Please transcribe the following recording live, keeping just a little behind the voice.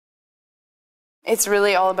It's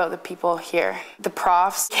really all about the people here. The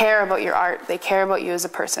profs care about your art. They care about you as a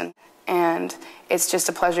person. And it's just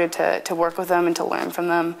a pleasure to work with them and to learn from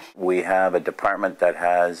them. We have a department that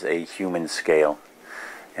has a human scale.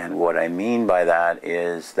 And what I mean by that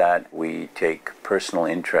is that we take personal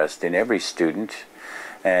interest in every student,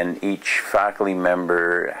 and each faculty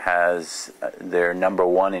member has their number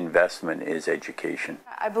one investment is education.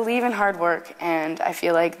 I believe in hard work, and I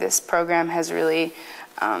feel like this program has really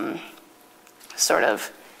sort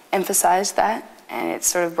of emphasized that, and it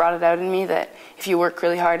sort of brought it out in me that if you work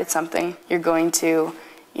really hard at something, you're going to,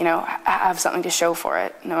 you know, have something to show for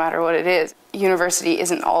it, no matter what it is. University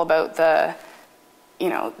isn't all about the, you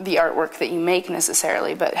know, the artwork that you make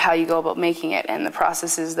necessarily, but how you go about making it and the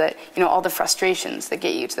processes that, you know, all the frustrations that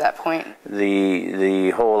get you to that point. The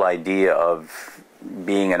whole idea of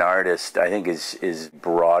being an artist, I think, is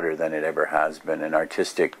broader than it ever has been, and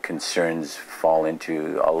artistic concerns fall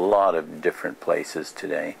into a lot of different places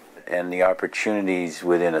today. And the opportunities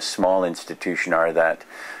within a small institution are that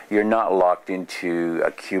you're not locked into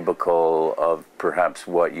a cubicle of perhaps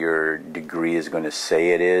what your degree is going to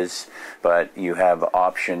say it is, but you have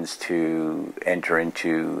options to enter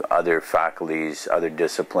into other faculties, other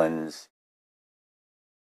disciplines.